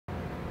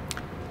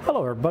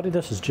Hello everybody,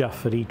 this is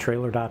Jeff at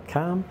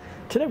etrailer.com.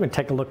 Today we're going to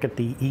take a look at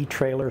the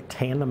eTrailer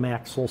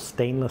Tandem-Axle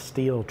stainless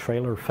steel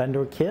trailer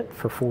fender kit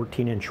for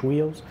 14-inch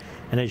wheels.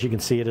 And as you can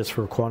see, it is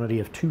for a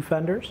quantity of 2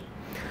 fenders.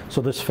 So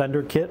this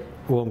fender kit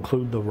will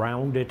include the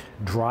rounded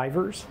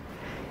drivers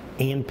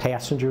and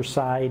passenger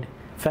side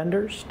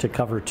fenders to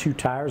cover 2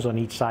 tires on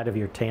each side of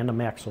your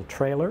tandem axle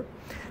trailer.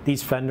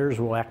 These fenders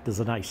will act as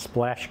a nice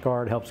splash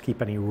guard, helps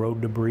keep any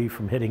road debris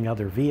from hitting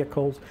other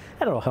vehicles,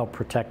 and it'll help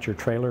protect your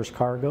trailer's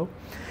cargo.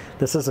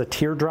 This is a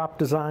teardrop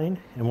design,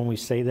 and when we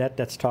say that,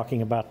 that's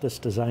talking about this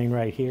design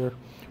right here,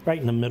 right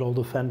in the middle of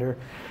the fender.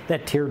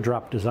 That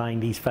teardrop design,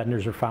 these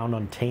fenders are found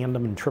on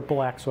tandem and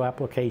triple axle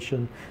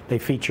application. They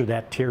feature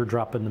that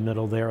teardrop in the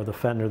middle there of the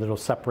fender that'll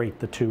separate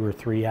the 2 or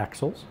 3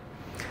 axles.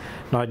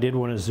 Now I did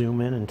want to zoom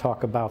in and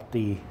talk about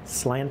the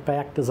slant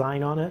back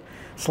design on it.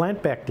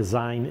 Slant back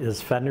design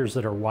is fenders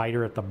that are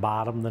wider at the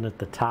bottom than at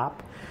the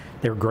top.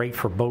 They're great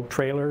for boat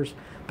trailers.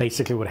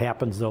 Basically what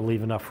happens, they'll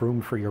leave enough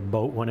room for your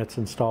boat when it's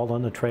installed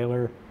on the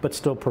trailer, but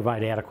still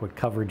provide adequate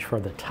coverage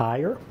for the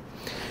tire.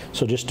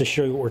 So just to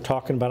show you what we're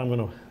talking about, I'm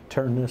going to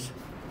turn this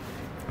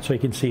so you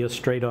can see a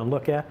straight on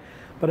look at.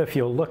 But if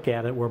you'll look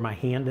at it where my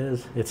hand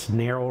is, it's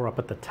narrower up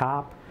at the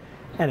top.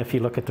 And if you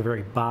look at the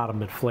very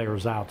bottom, it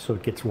flares out, so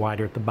it gets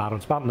wider at the bottom.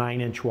 It's about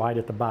 9-inch wide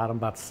at the bottom,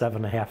 about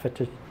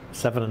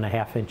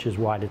 7.5 inches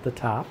wide at the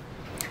top.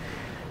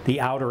 The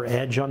outer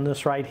edge on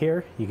this right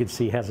here, you can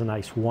see has a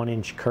nice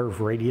 1-inch curved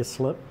radius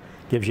slip.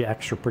 Gives you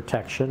extra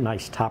protection,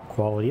 nice top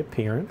quality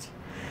appearance.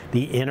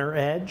 The inner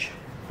edge,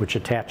 which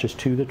attaches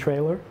to the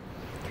trailer,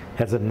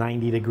 has a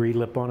 90-degree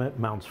lip on it,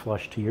 mounts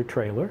flush to your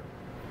trailer.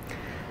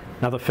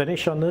 Now the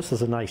finish on this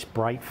is a nice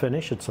bright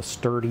finish. It's a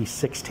sturdy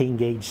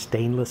 16-gauge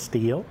stainless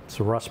steel. It's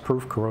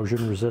rust-proof,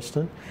 corrosion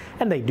resistant,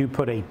 and they do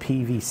put a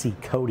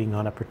PVC coating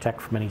on it to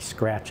protect from any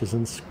scratches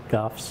and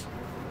scuffs.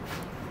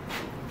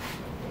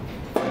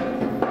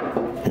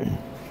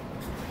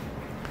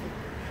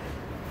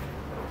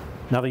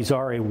 Now these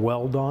are a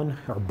Weld-On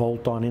or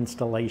bolt-on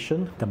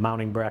installation. The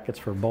mounting brackets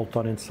for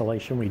bolt-on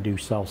installation we do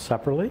sell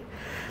separately.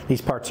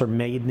 These parts are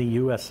made in the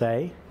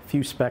USA. A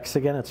few specs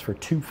again, it's for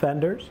 2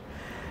 fenders.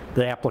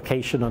 The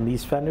application on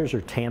these fenders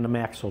are tandem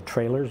axle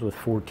trailers with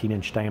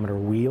 14-inch diameter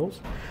wheels.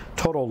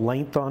 Total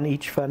length on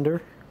each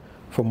fender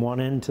from one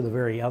end to the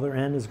very other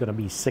end is going to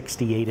be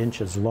 68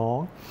 inches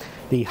long.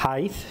 The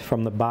height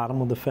from the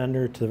bottom of the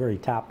fender to the very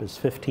top is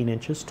 15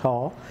 inches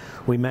tall.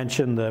 We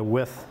mentioned the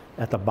width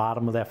at the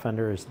bottom of that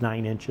fender is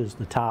 9 inches.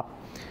 The top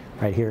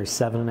right here is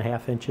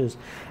 7.5 inches.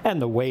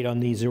 And the weight on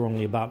these are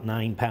only about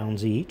 9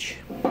 pounds each.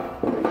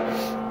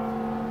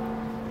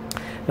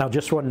 Now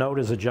just one note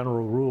as a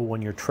general rule,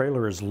 when your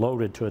trailer is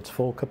loaded to its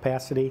full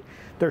capacity,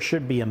 there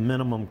should be a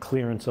minimum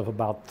clearance of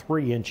about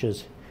 3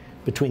 inches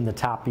between the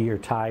top of your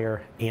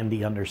tire and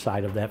the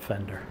underside of that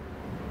fender.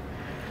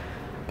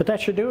 But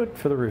that should do it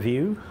for the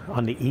review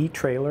on the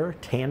eTrailer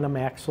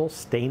Tandem-Axle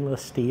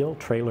stainless steel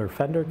trailer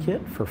fender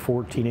kit for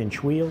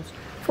 14-inch wheels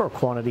for a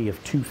quantity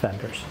of 2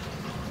 fenders.